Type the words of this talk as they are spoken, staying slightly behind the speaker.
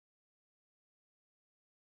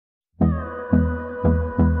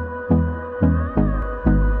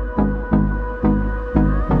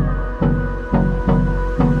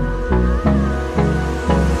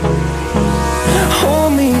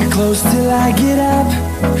close till I get up.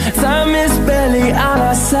 Time is barely on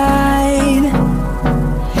our side.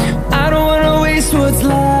 I don't wanna waste what's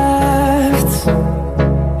left.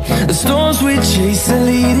 The storms we chase are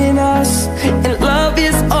leading us, and love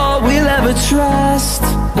is all we'll ever trust.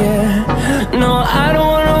 Yeah, no, I don't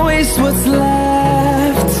wanna waste what's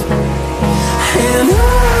left. And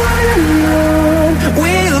on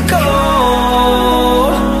we'll go,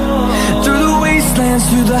 through the wastelands,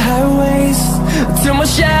 through the highways, till my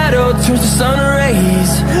shadow turns to sun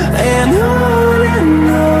rays. And on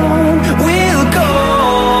we'll go,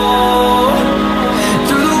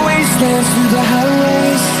 through the wastelands, through the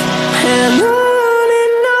highways, and on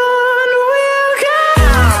we'll go.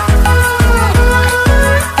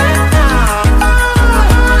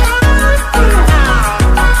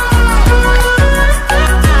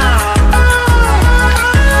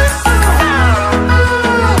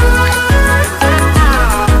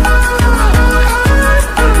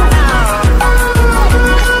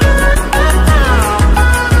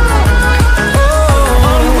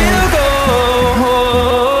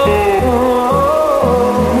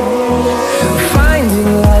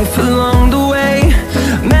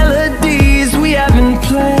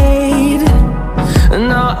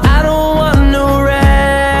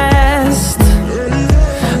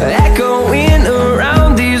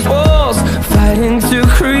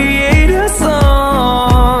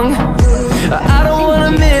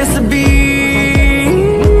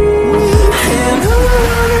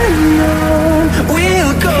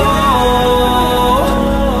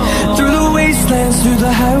 Through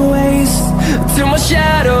the highways, till my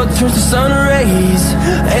shadow turns to sun rays.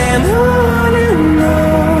 And on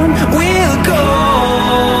we'll go,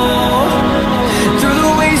 through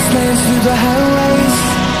the wastelands, through the highways,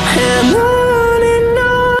 and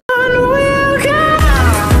on we'll go.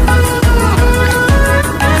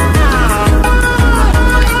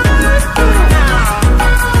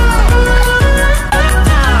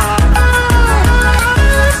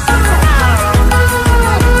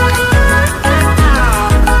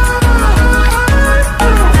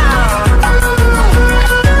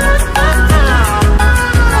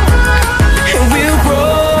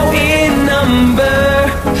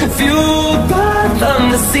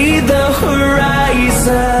 See the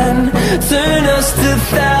horizon turn us to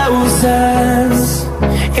thousands,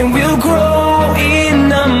 and we'll grow in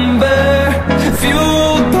number,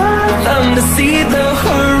 fueled by them. To see the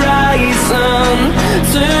horizon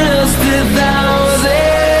turn us to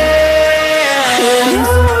thousands, and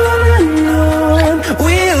on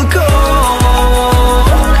we'll go,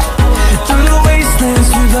 through the wastelands,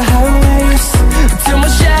 through the highways, till my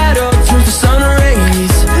shadow turns to sun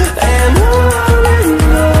rays. And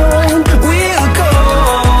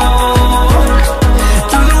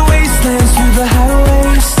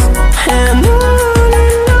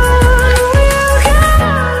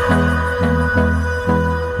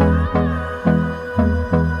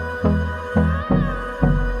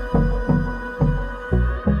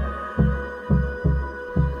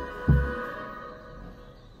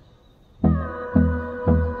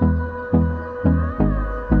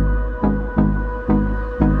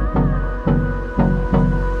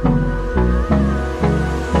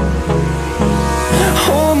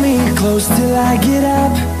close till I get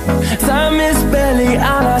up. Time is barely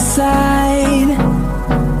on our side.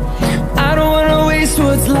 I don't wanna waste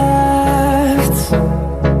what's left.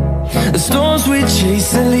 The storms we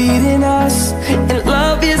chase are leading us, and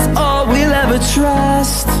love is all we'll ever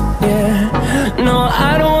trust. Yeah, no,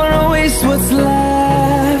 I don't wanna waste what's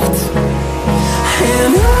left.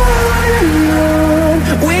 And on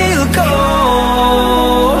we'll go,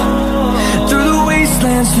 through the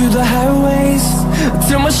wastelands, through the highways,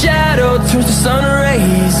 till my shadow turns to sun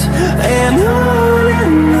rays. And on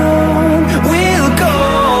we'll go,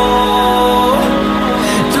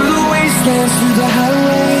 through the wastelands, through the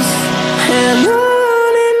highways, and on.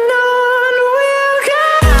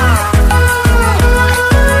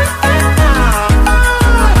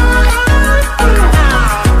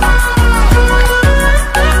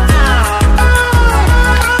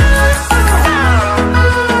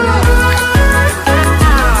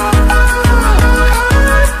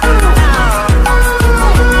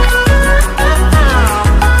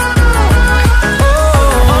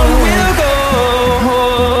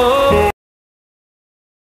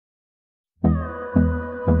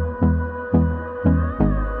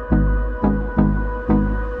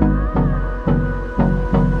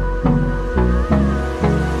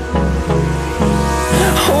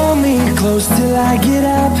 Close till I get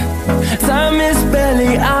up. Time is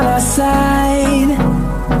barely on our side.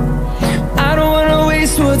 I don't wanna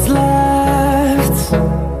waste what's left.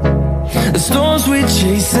 The storms we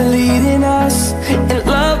chase are leading us, and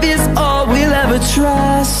love is all we'll ever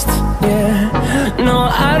trust. Yeah, no,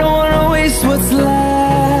 I don't wanna waste what's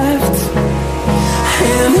left.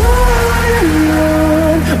 And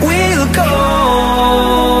on we'll go,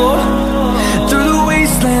 through the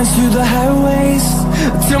wastelands, through the highways,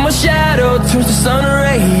 till my shadow turns to sun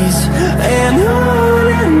rays. And on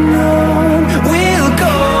we'll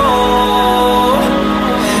go,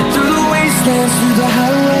 through the wastelands, through the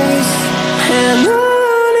highways, and on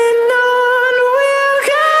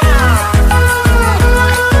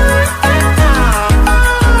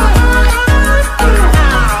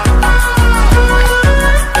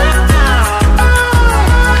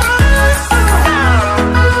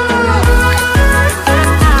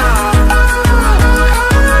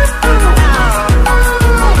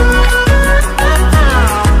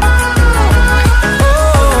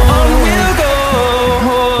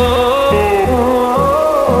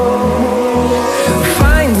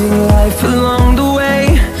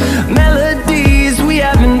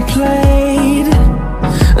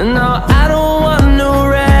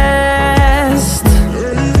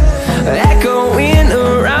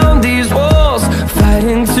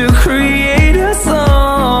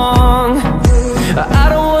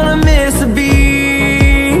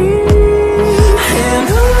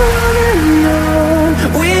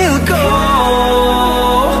we'll go.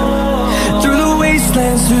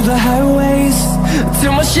 Through the highways,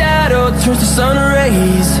 till my shadow turns to sun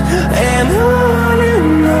rays. And on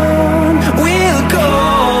we'll go,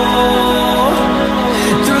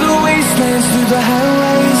 through the wastelands, through the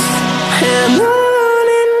highways, and on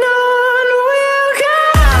we'll go.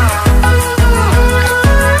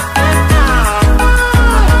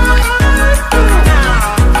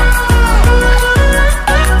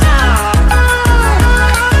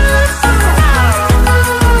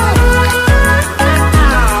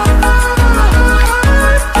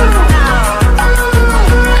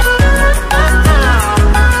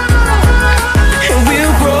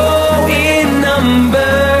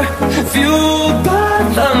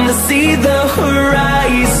 See the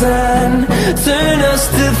horizon, turn us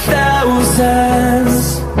to thousands,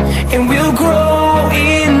 and we'll grow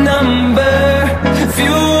in number,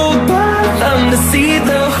 fueled by them to see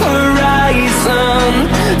the horizon,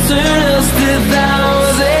 turn us to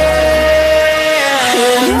thousands.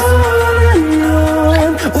 And on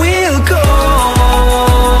we'll go,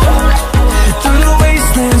 through the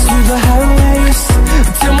wastelands, through the highways,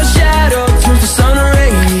 till my shadow turns to sun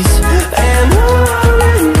rays. And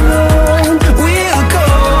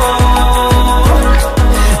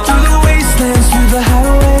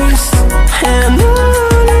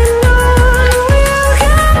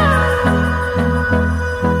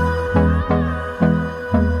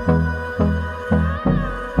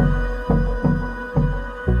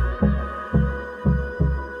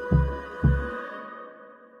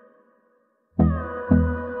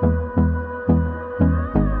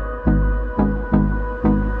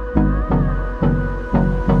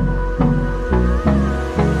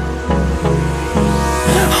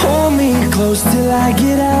close till I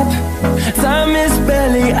get up, time is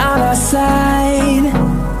barely on our side.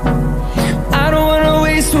 I don't wanna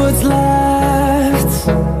waste what's left.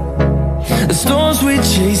 The storms we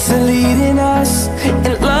chase are leading us,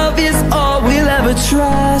 and love is all we'll ever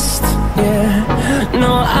trust. Yeah,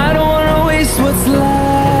 no, I don't wanna waste what's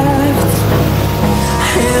left.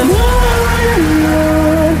 And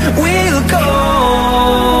on we'll go,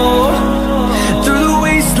 through the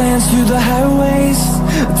wastelands, through the highways,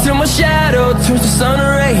 till my shadow turns to sun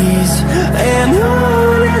rays. And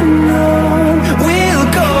on we'll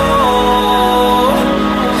go,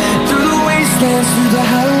 through the wastelands, through the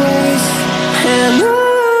highways, and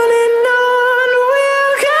on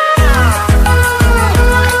we'll go.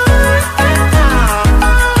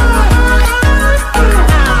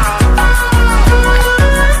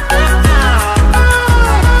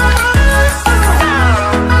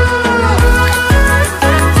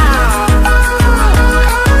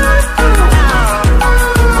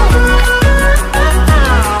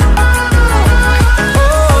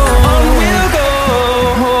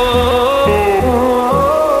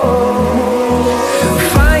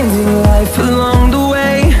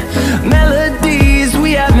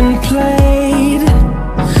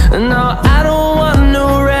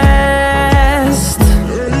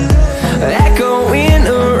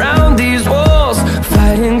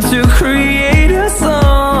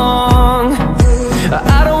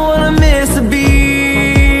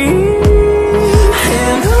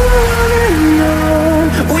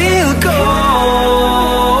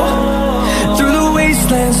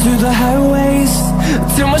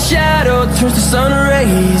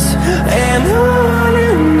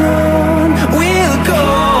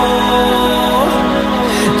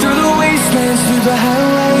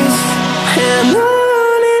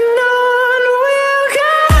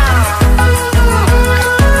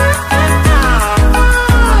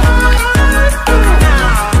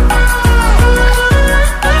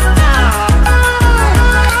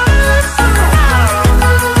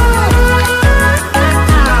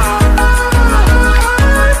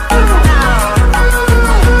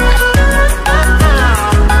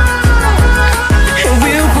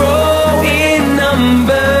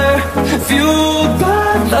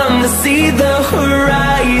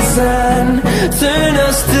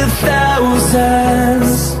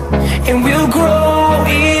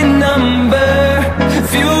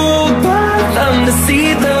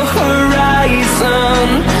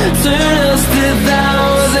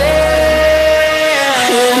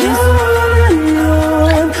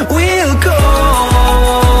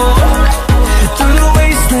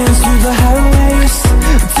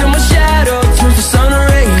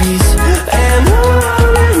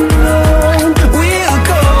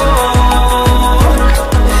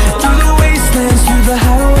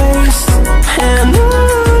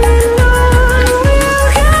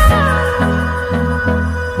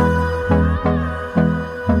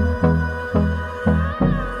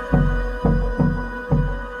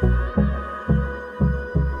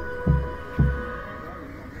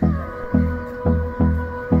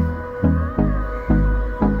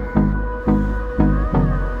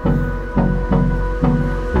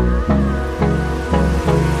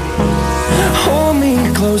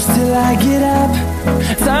 close till I get up.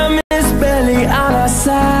 Time is barely on our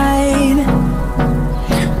side.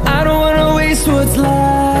 I don't wanna waste what's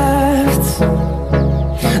left.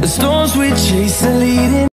 The storms we chase are leading